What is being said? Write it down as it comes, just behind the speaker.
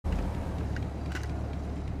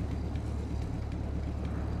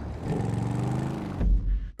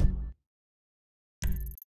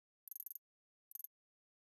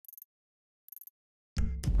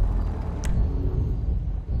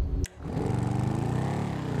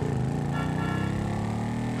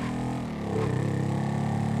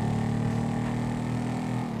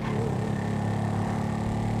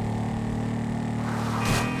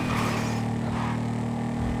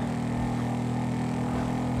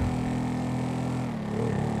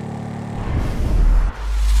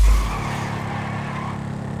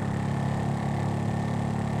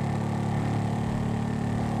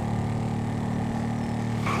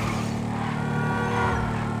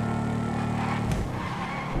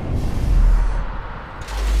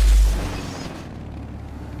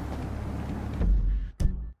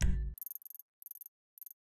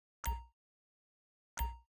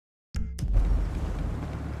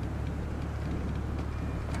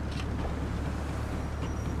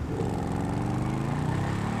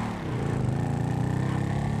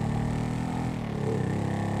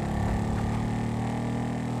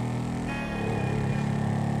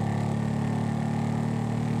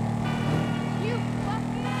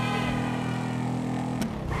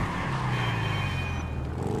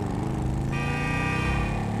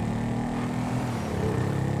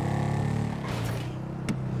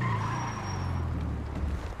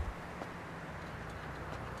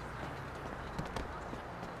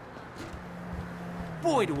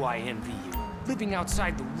Boy, do I envy you. Living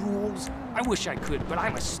outside the rules. I wish I could, but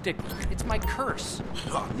I'm a stickler. It's my curse.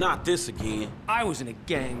 Oh, not this again. I was in a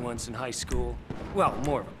gang once in high school. Well,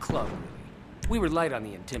 more of a club, really. We were light on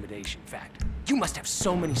the intimidation factor. You must have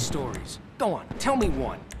so many stories. Go on, tell me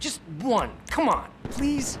one. Just one. Come on,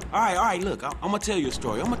 please. All right, look, I'm gonna tell you a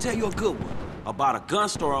story. I'm gonna tell you a good one. About a gun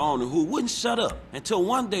store owner who wouldn't shut up until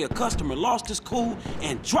one day a customer lost his cool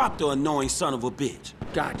and dropped the annoying son of a bitch.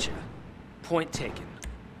 Gotcha. Point taken.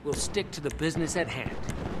 We'll stick to the business at hand.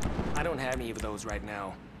 I don't have any of those right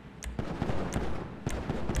now.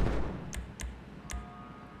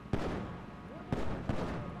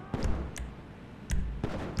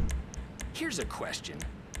 Here's a question.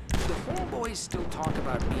 Do the homeboys still talk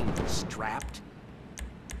about being strapped?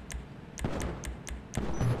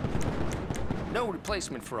 No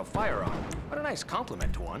replacement for a firearm, but a nice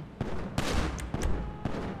compliment to one.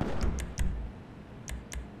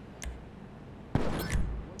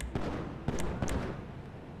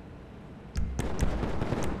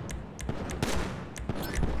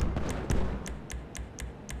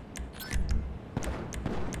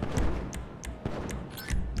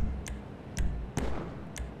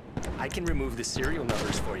 I can remove the serial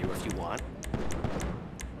numbers for you if you want.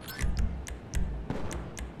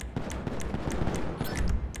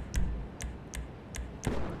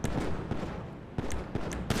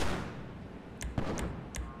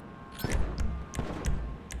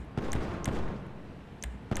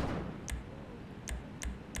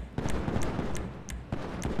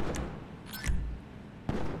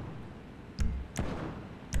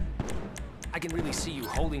 I can really see you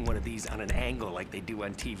holding one of these on an angle like they do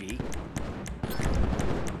on TV.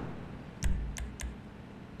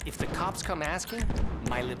 If the cops come asking,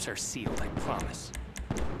 my lips are sealed, I promise.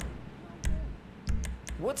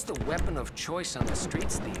 What's the weapon of choice on the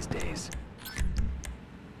streets these days?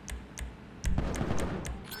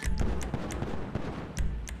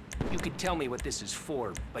 You could tell me what this is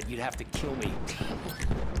for, but you'd have to kill me.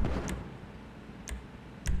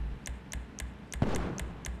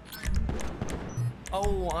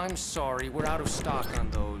 Oh, I'm sorry. We're out of stock on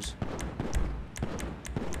those.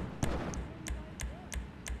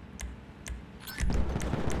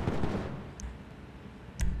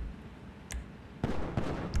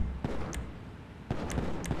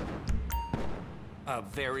 A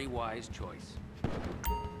very wise choice.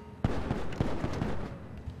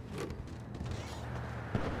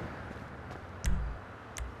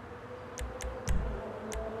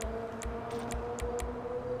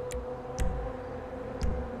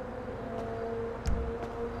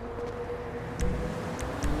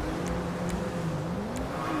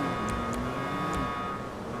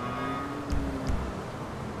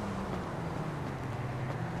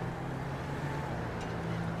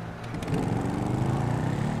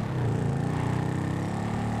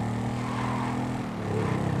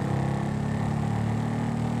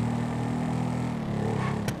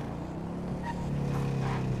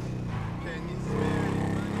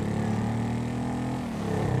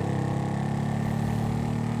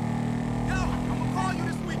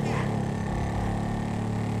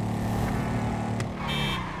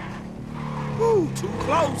 Too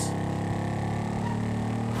close.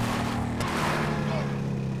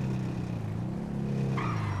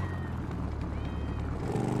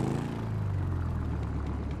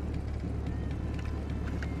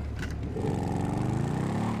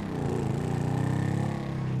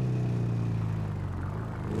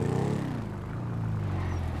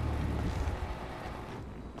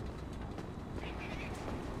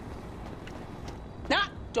 Now,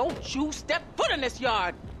 don't you step foot in this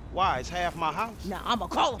yard. Why? It's half my house. Now, I'ma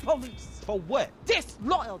call the police. For what?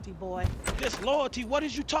 Disloyalty, boy. Disloyalty? What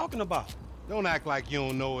is you talking about? Don't act like you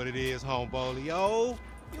don't know what it is, homeboy. Yo,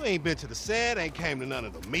 you ain't been to the set, ain't came to none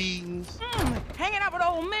of the meetings. Hanging out with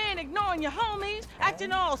old men, ignoring your homies,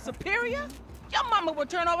 acting all superior? Your mama would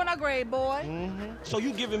turn over in her grave, boy. So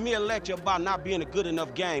you giving me a lecture about not being a good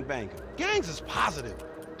enough gangbanger? Gangs is positive.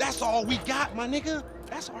 That's all we got, my nigga.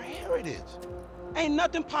 That's our heritage. Ain't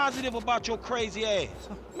nothing positive about your crazy ass.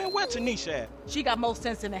 Man, where Tanisha at? She got more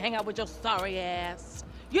sense than to hang out with your sorry ass.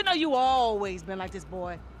 You know you always been like this,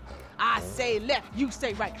 boy. I say left, you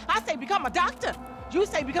say right. I say become a doctor. You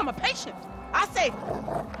say become a patient. I say,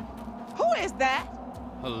 who is that?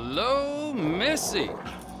 Hello, Missy.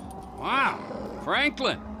 Wow,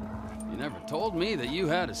 Franklin. You never told me that you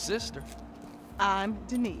had a sister. I'm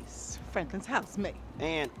Denise, Franklin's housemate.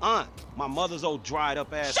 And aunt, my mother's old dried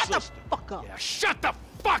up ass Shut sister. the fuck up. Yeah, shut the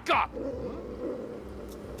fuck up!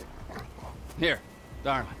 Here,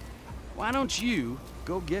 darling. Why don't you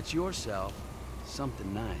go get yourself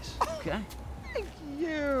something nice, okay? Thank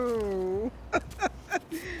you.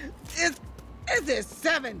 Where's this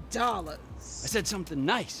 $7? I said something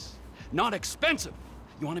nice, not expensive.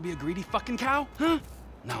 You want to be a greedy fucking cow, huh?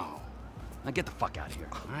 No. Now get the fuck out of here,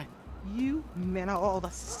 all right? You men are all the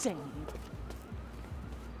same.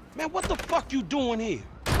 Man, what the fuck you doing here?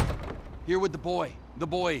 Here with the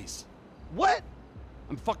boys. What?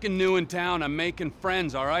 I'm fucking new in town. I'm making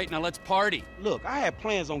friends, all right? Now let's party. Look, I had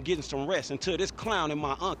plans on getting some rest until this clown and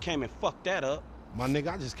my aunt came and fucked that up. My nigga,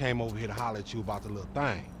 I just came over here to holler at you about the little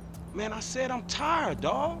thing. Man, I said I'm tired,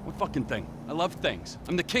 dawg. What fucking thing? I love things.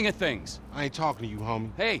 I'm the king of things. I ain't talking to you,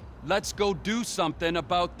 homie. Hey, let's go do something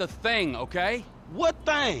about the thing, okay? What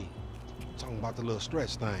thing? I'm talking about the little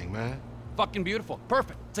stretch thing, man. Fucking beautiful.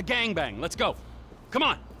 Perfect. It's a gangbang. Let's go. Come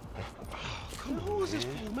on. Come on, Who is this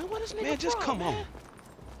fool, man? Where this nigga Man, just from, come on. man?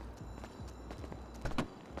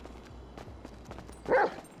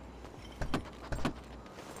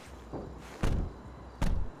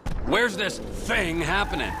 Where's this thing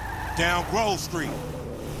happening? Down Grove Street.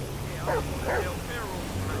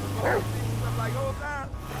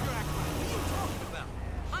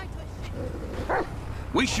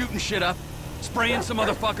 We shooting shit up, spraying some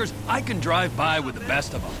motherfuckers. I can drive by with the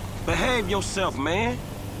best of them. Behave yourself, man.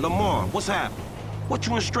 Lamar, what's happening? What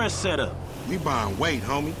you and Stress set up? We buying weight,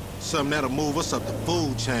 homie. Something that'll move us up the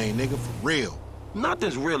food chain, nigga, for real.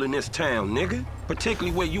 Nothing's real in this town, nigga.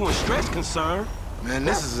 Particularly where you and Stress concerned. Man,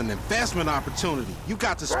 this is an investment opportunity. You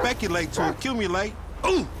got to speculate to accumulate.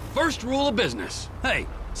 Ooh, first rule of business. Hey,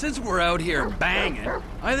 since we're out here banging,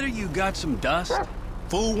 either you got some dust?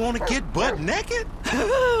 Fool wanna get butt naked?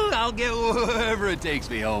 I'll get wherever it takes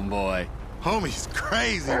me, homeboy. Homie's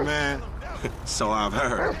crazy, man. So I've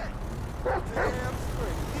heard.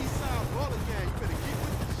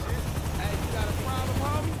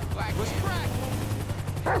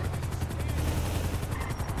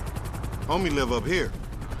 Homie live up here.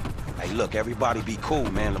 Hey, look, everybody be cool,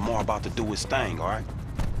 man. Lamar about to do his thing, all right?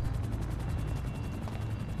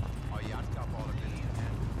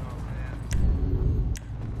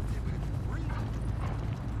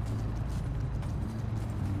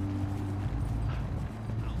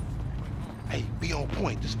 Hey, be on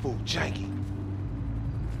point. This fool janky.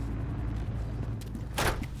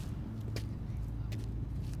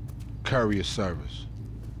 Courier service.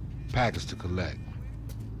 Package to collect.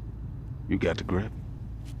 You got the grip?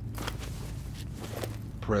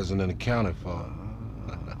 Present and accounted for.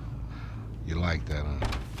 You like that, huh?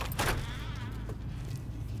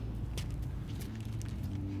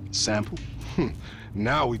 Sample?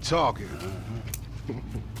 Now we talking.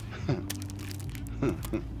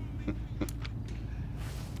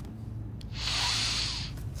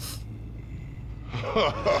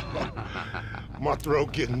 My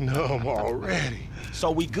throat getting numb already.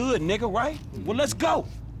 So we good, nigga, right? Well, let's go.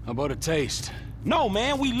 How about a taste? No,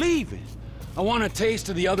 man, we leaving. I want a taste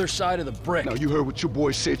of the other side of the brick. Now, you heard what your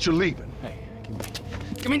boy said. You're leaving. Hey,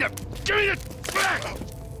 give me the back!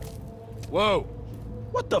 Whoa.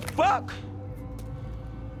 What the fuck?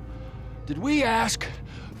 Did we ask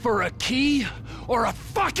for a key or a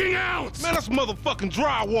fucking ounce? Man, that's motherfucking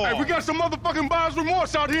drywall. Hey, we got some motherfucking buyer's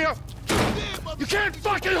remorse out here. You can't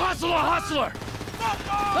fucking hustle a hustler!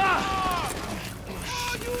 Ah!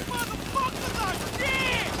 Oh, you motherfuckers are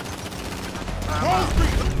dead! Grove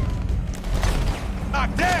Street.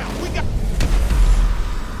 Knock down. We got...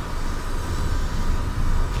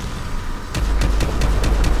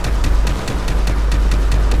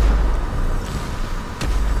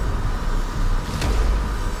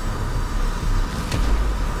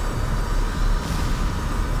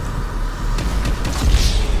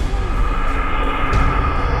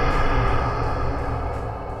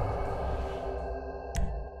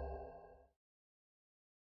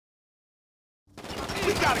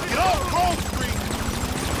 We gotta get off Grove Street.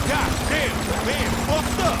 God damn, man,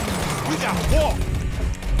 fucked up. We gotta walk.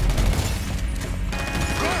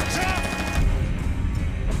 Good job.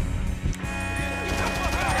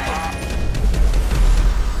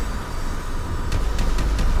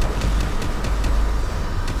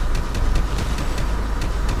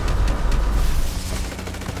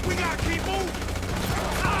 We gotta keep moving.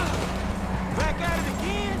 Back at it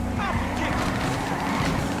again? I'll forget.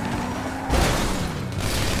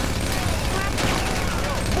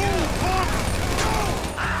 Move, punk.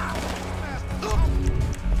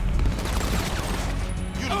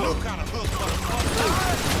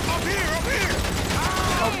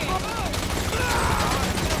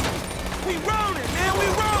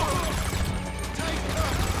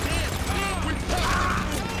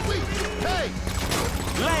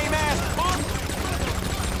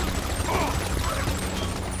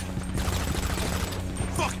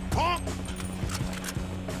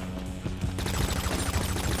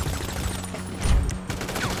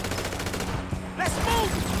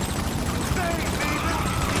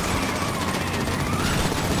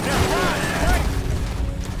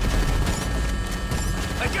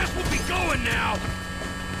 on now!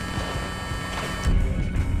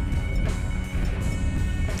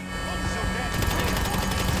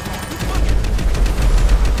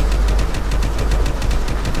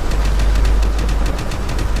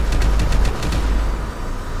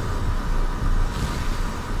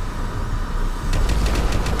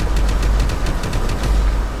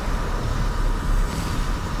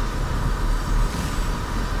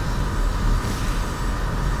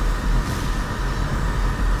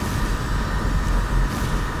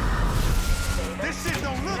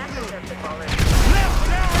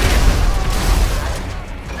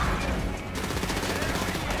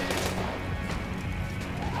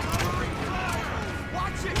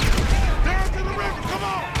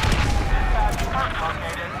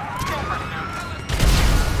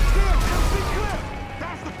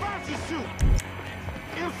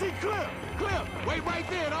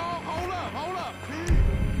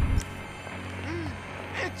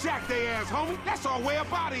 Jack they ass, homie. That's our way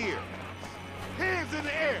up out of here. Hands in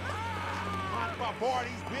the air. Mind if I bar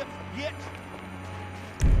these bips yet?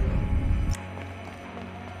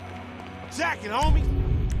 Jack it, homie.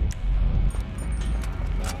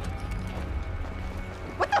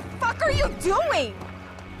 What the fuck are you doing?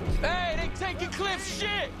 Hey, they taking Cliff's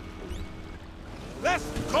shit! Let's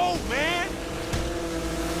go, man!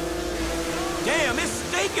 Damn, it's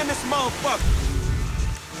steak in this motherfucker.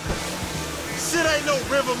 Shit ain't no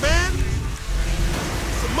river, man.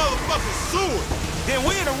 It's a motherfucking sewer. Then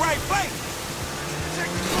we in the right place. Check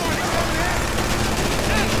the door, they coming at us.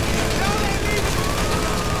 Don't let me...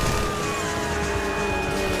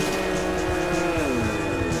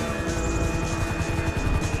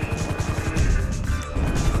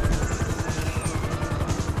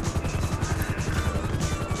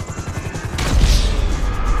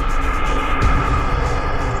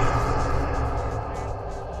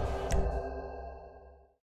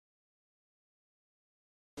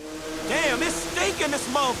 In this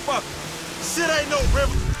motherfucker. Shit ain't no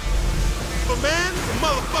river, but man, it's a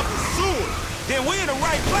motherfucking sewer. Then we in the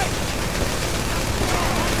right place.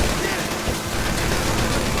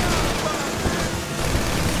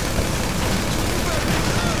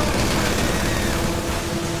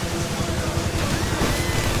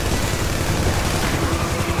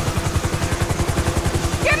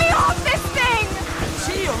 Get me off this thing!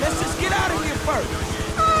 Chill, let's just get out of here first.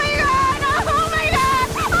 Oh my god! Oh my god!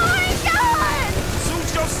 Oh my god!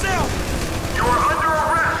 Yourself. You are under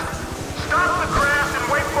arrest. Stop the craft and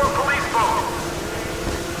wait for a police boat.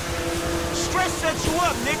 Stretch set you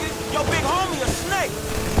up, nigga. Your big homie a snake.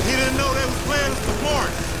 He didn't know they was playing us the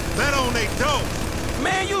part. Bet on they don't.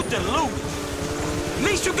 Man, you deluded. At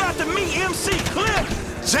least you got to meet MC Cliff.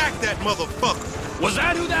 Jack that motherfucker. Was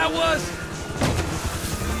that who that was?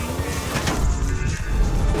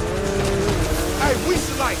 Hey, we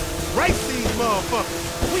should like race these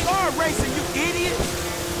motherfuckers. We are racing, you idiot.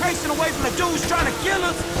 Racing away from the dudes trying to kill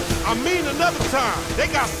us. I mean another time. They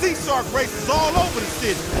got sea shark races all over the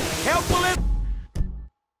city. Helpful in...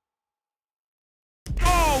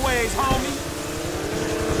 Always, homie.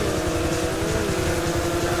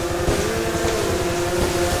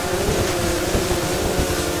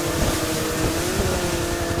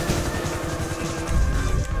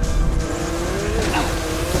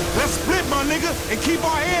 Let's split, my nigga, and keep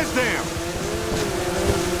our heads down.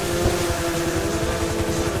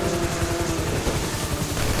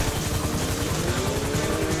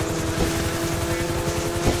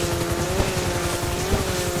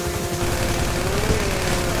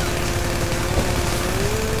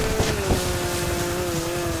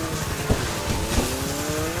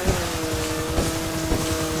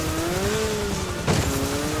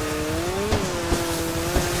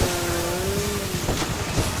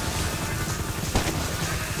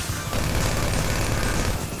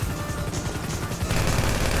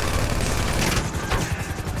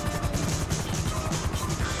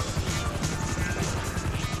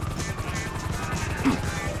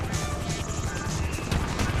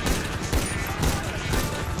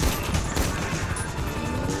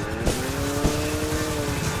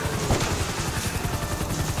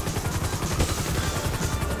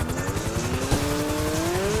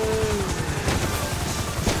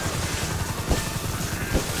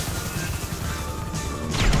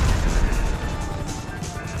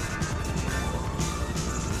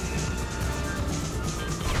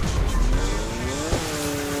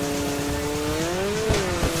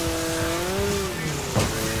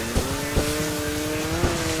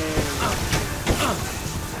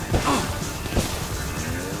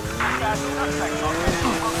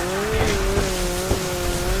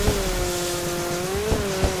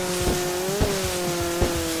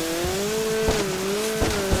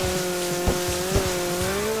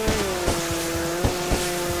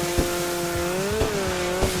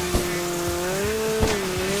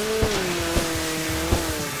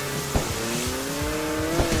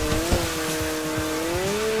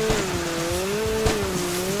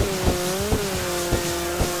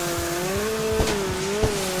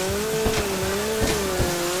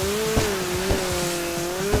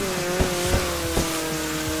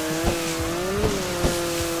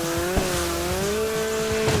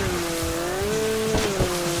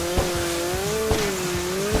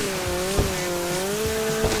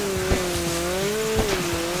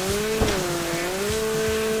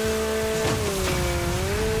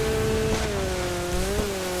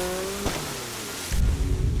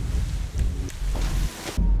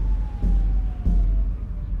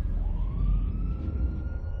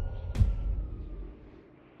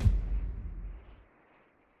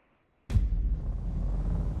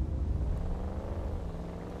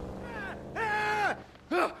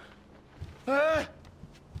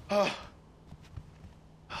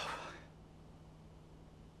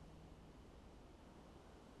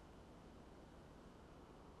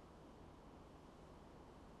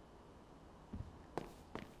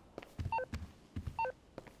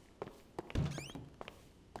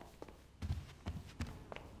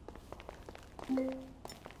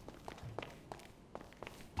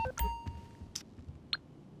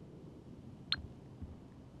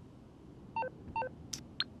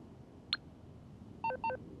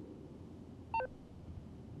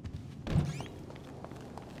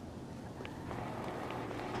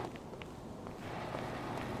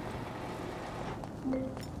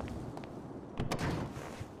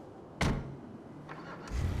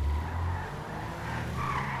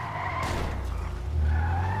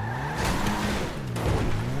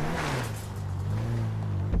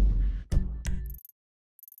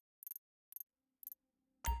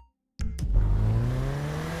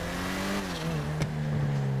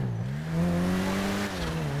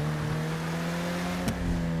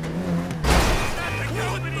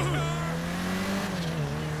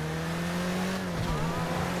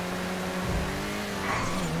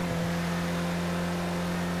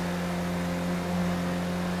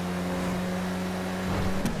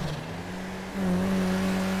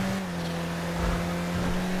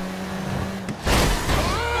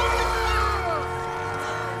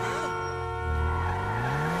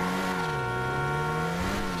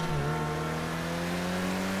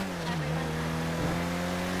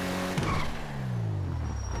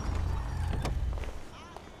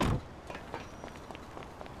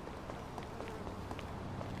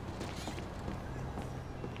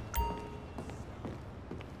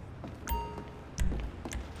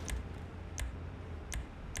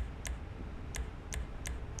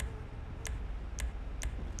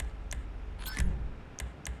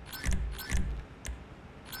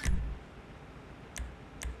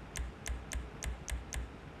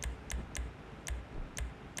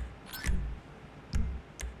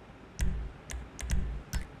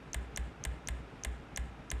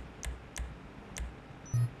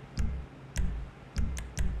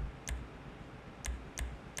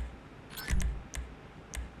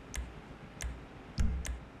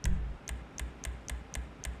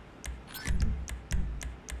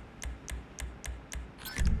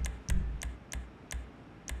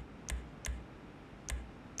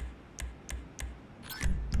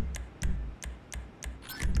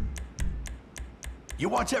 You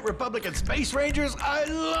watch that Republican Space Rangers? I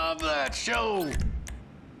love that show!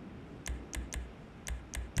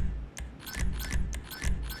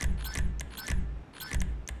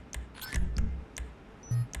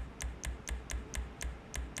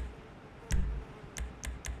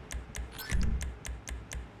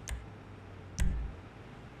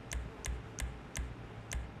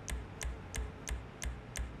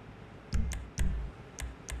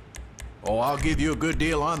 Oh, I'll give you a good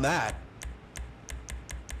deal on that.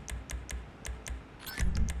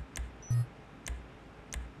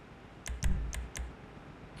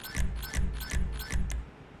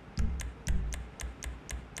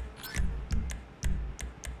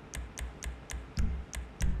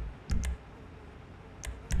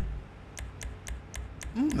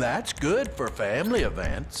 That's good for family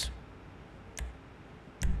events.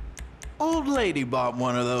 Old lady bought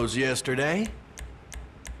one of those yesterday.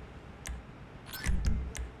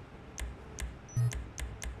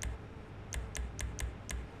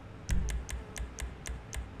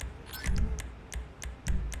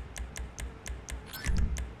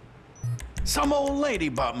 Some old lady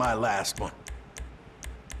bought my last one.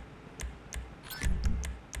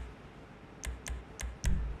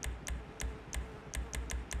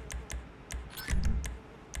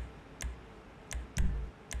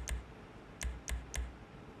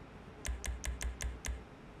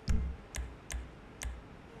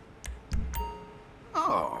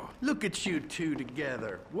 Oh, look at you two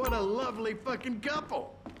together. What a lovely fucking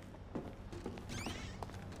couple.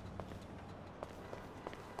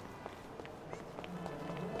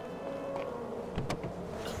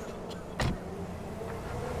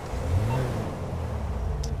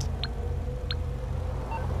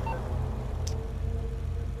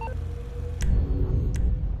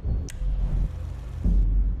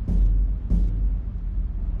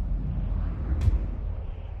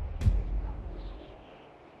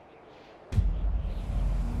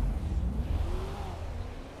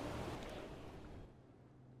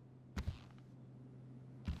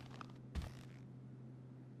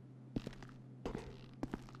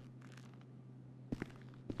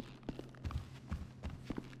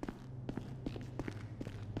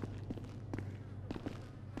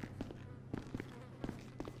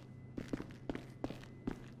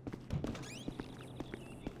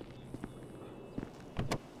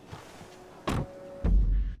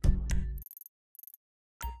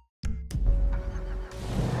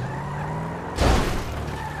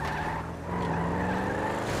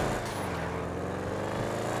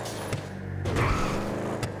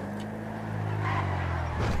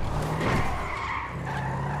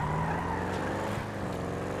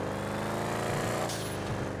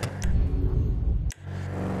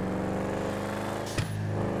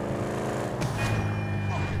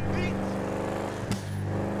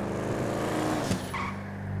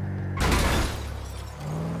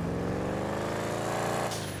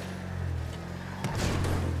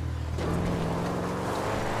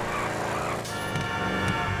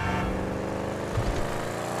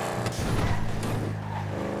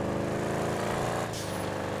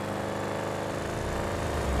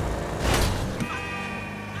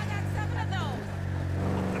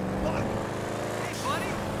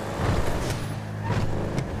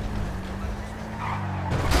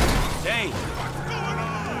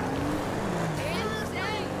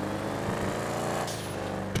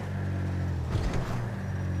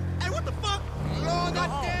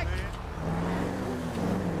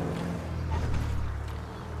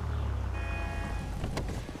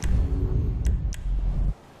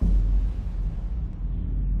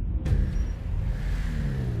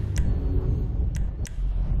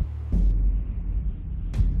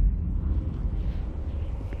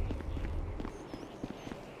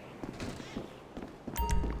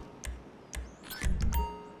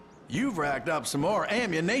 you've racked up some more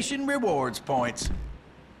ammunition rewards points.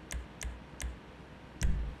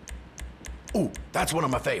 Ooh, that's one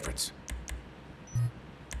of my favorites.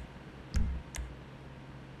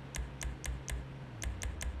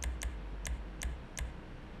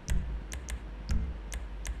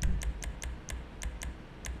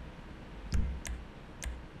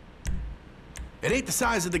 It ain't the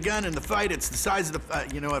size of the gun in the fight, it's the size of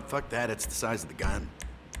the... you know what, fuck that, it's the size of the gun.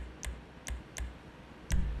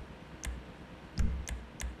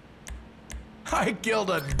 I killed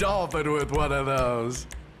a dolphin with one of those.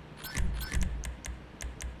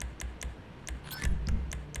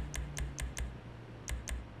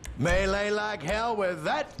 Melee like hell with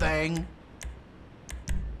that thing.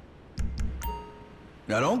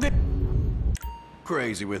 Now don't get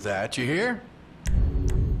crazy with that, you hear?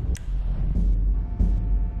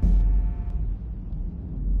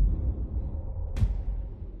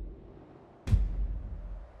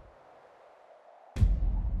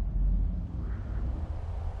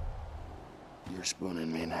 You're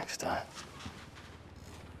spooning me next time.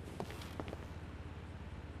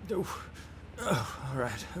 Oh, all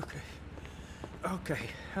right, okay. Okay,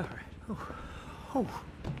 all right. Oh.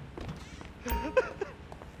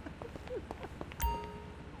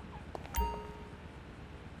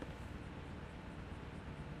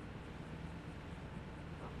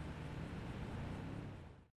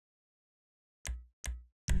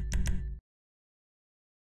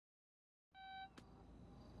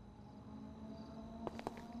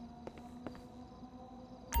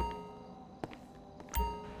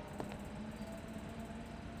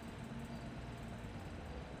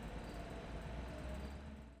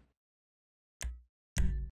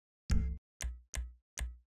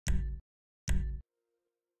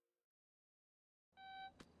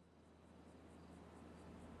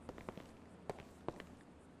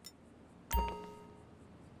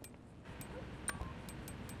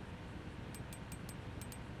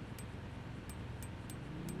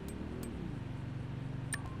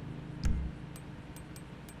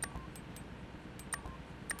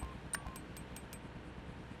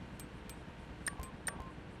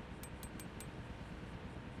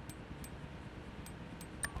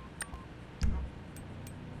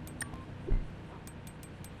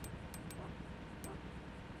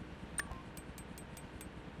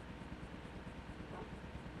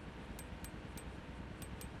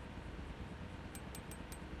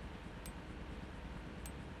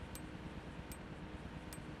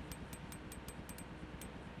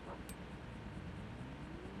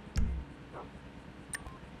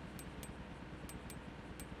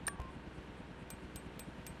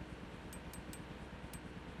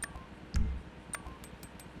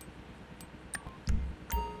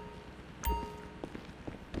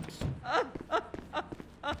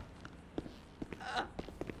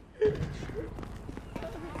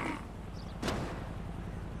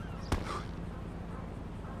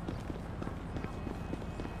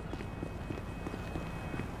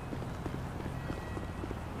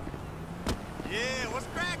 Yeah, what's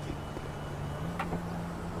cracking?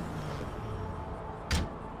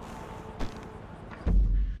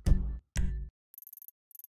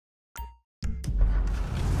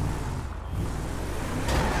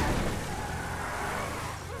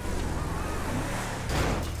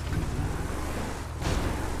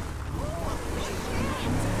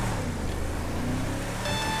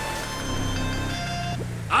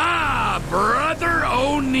 Ah, Brother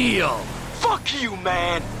O'Neill. Fuck you,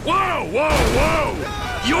 man! Whoa, whoa,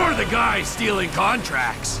 whoa! You're the guy stealing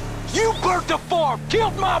contracts. You burnt the farm,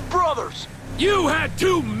 killed my brothers! You had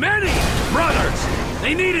too many brothers!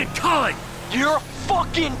 They needed culling! You're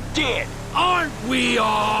fucking dead! Aren't we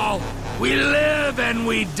all? We live and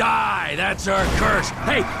we die. That's our curse.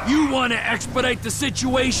 Hey, you want to expedite the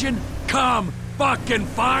situation? Come fucking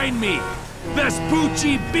find me.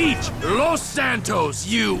 Vespucci Beach, Los Santos,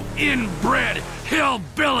 you inbred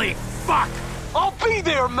hillbilly fuck! I'll be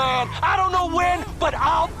there, man! I don't know when, but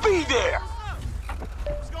I'll be there!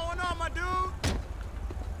 What's going on, my dude?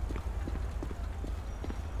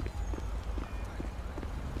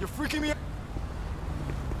 You're freaking me out.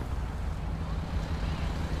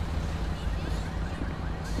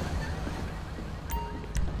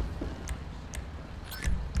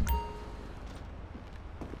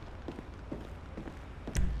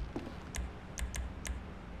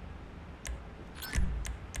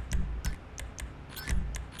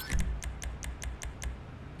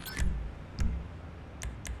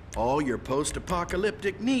 All your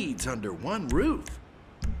post-apocalyptic needs under one roof.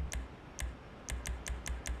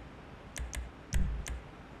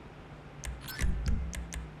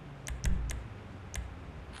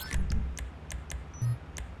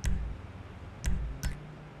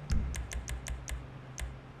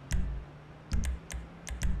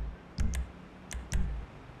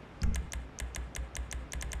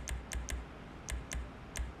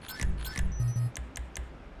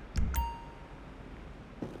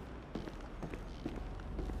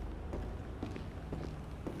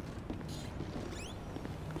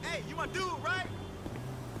 dude, right?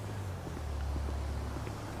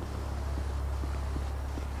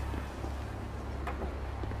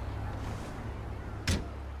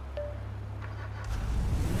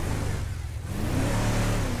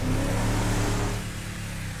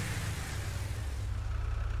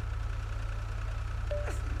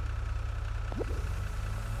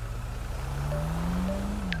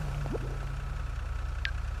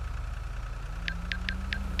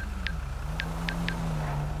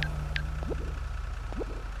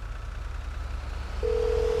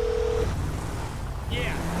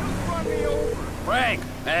 Frank,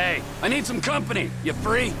 hey, I need some company. You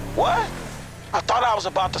free? What? I thought I was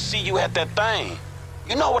about to see you at that thing.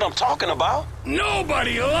 You know what I'm talking about?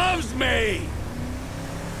 Nobody loves me!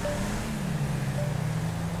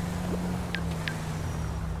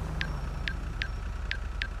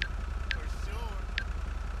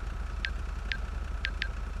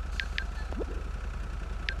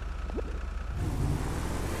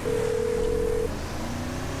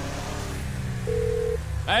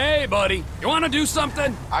 Hey, buddy, you want to do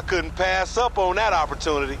something? I couldn't pass up on that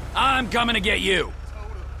opportunity. I'm coming to get you.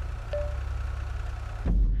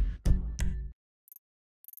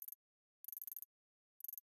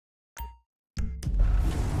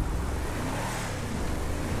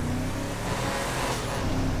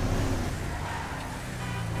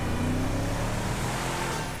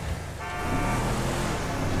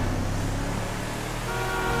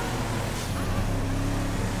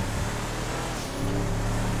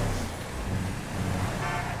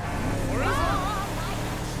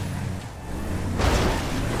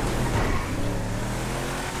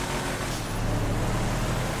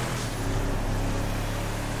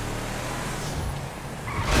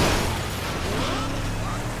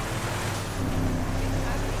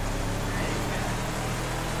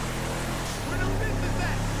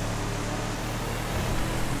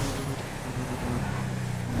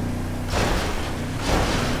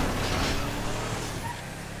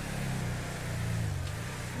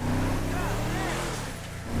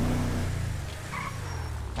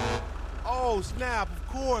 Oh, snap, of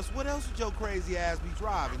course. What else would your crazy ass be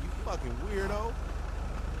driving, you fucking weirdo?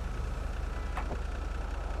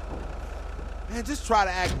 Man, just try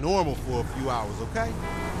to act normal for a few hours, okay?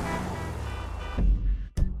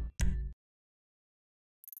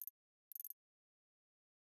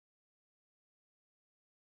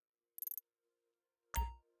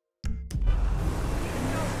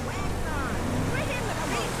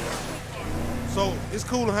 So, it's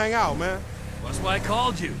cool to hang out, man. That's why I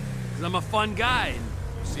called you. Because I'm a fun guy, and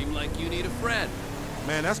you seem like you need a friend.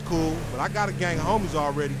 Man, that's cool, but I got a gang of homies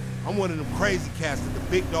already. I'm one of them crazy cats that the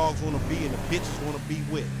big dogs want to be and the bitches want to be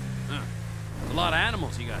with. Huh. There's a lot of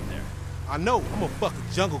animals you got there. I know, I'm a fucking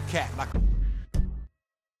jungle cat like a...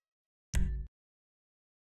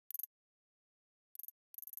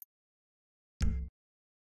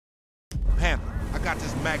 Panther. I got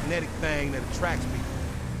this magnetic thing that attracts people.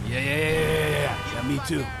 Yeah, me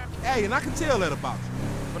too. Hey, and I can tell that about you.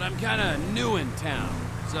 But I'm kind of new in town,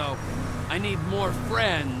 so I need more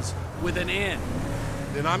friends with an N.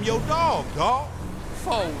 Then I'm your dog, dog.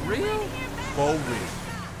 For real? For real.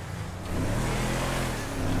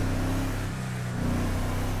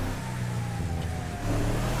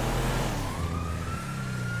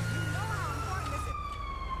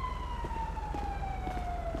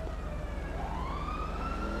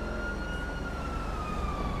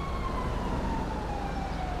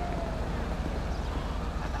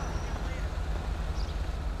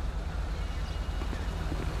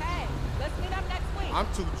 I'm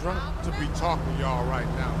too drunk to be talking to y'all right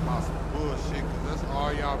now about some bullshit, because that's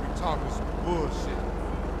all y'all be talking, some bullshit.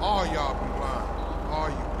 All y'all be lying. All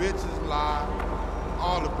you bitches lie.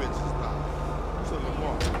 All the bitches lie. To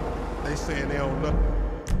Lamar. They saying they don't love.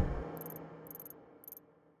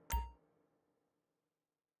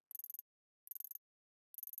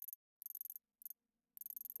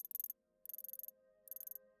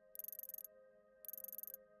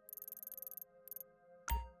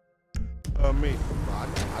 Me.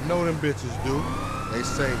 I know them bitches do. They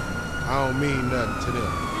say I don't mean nothing to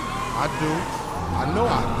them. I do. I know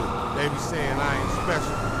I do. They be saying I ain't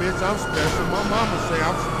special. Bitch, I'm special. My mama say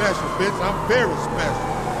I'm special. Bitch, I'm very special.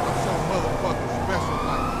 I'm so motherfucking special,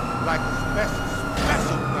 like a special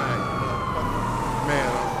thing, motherfucker.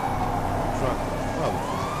 Man, I'm drunk as fuck.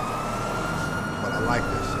 But I like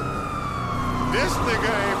this shit. This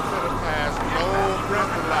nigga ain't finna pass no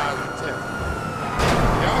breathalyzer test.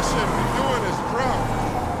 Y'all shouldn't be doing this drunk.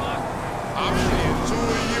 I'm seeing two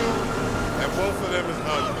of you, and both of them is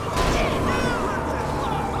ugly.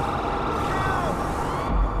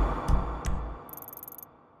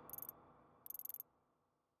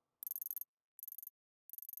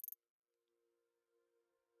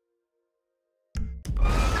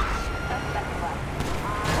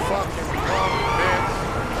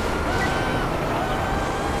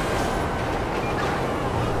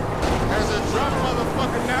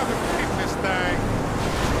 navigating this thing.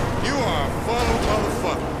 You are a full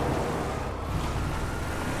motherfucker.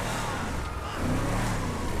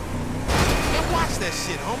 Now watch that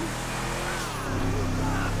shit, homie.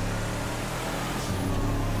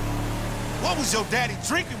 What was your daddy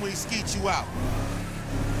drinking when he skeet you out?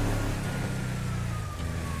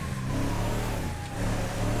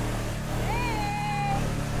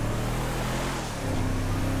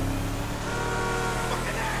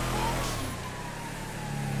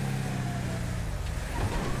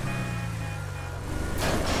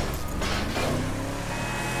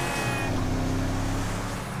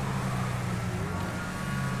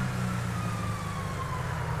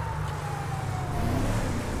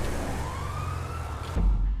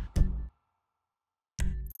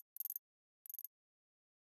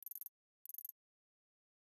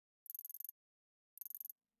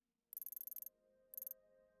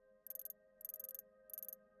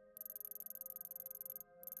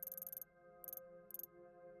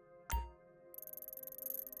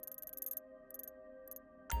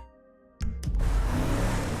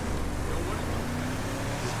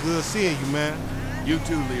 Good seeing you, man. You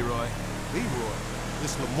too, Leroy. Leroy?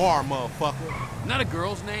 This Lamar motherfucker. Isn't that a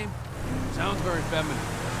girl's name? Sounds very feminine.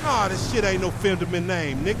 Nah, this shit ain't no feminine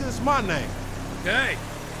name, nigga. It's my name. Okay.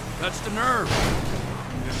 That's the nerve.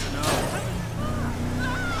 Good to know.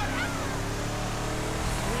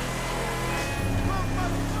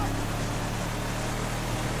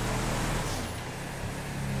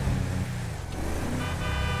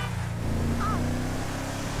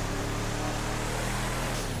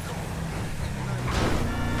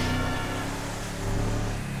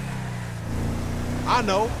 I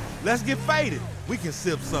know. Let's get faded. We can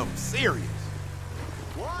sip something serious.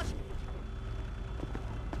 What?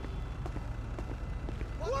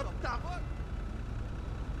 What the fuck?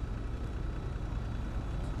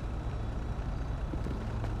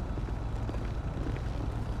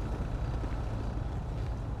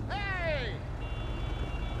 Hey!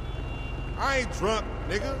 I ain't drunk,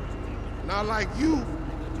 nigga. Not like you,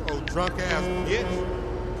 old drunk-ass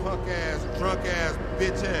bitch. Punk-ass, drunk-ass,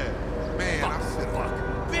 bitch-ass. Man, I should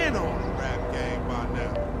have been on the rap game by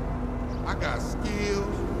now. I got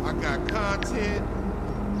skills, I got content.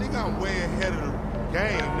 Nigga, I'm way ahead of the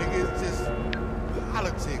game, nigga. It's just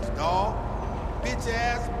politics, dawg.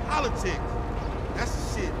 Bitch-ass politics. That's the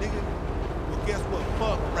shit, nigga. Well, guess what?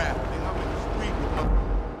 Fuck rap, nigga. I'm in the street with my...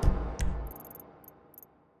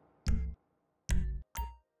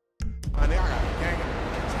 I got a gang of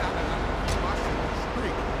talent. My shit in the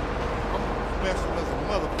street. I'm special as a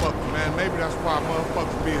motherfucker, man. Maybe that's why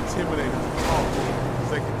motherfuckers be intimidated to talk to me, because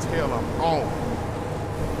they can tell I'm on.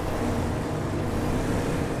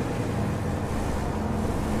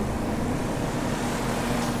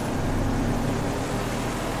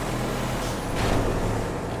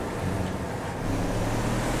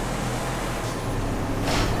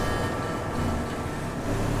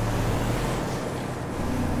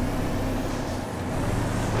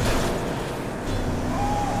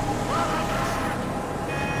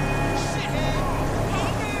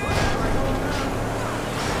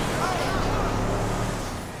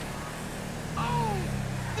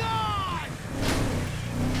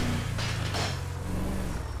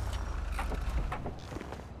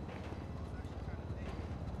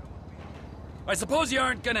 I suppose you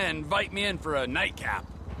aren't gonna invite me in for a nightcap.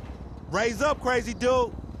 Raise up, crazy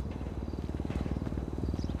dude.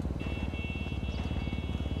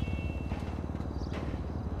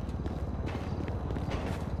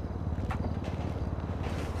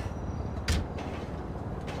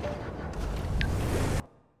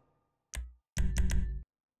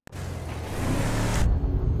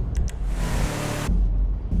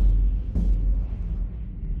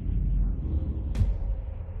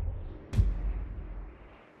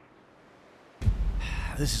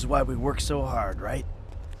 This is why we work so hard, right?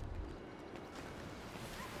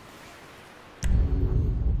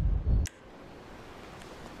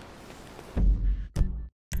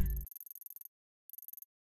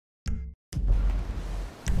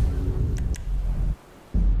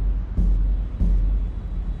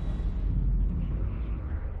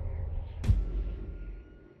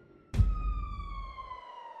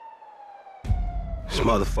 This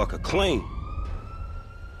motherfucker clean.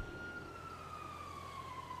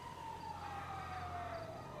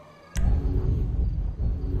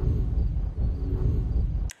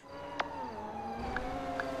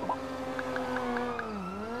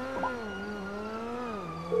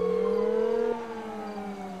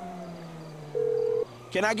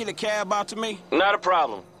 Can I get a cab out to me? Not a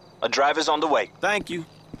problem. A driver's on the way. Thank you.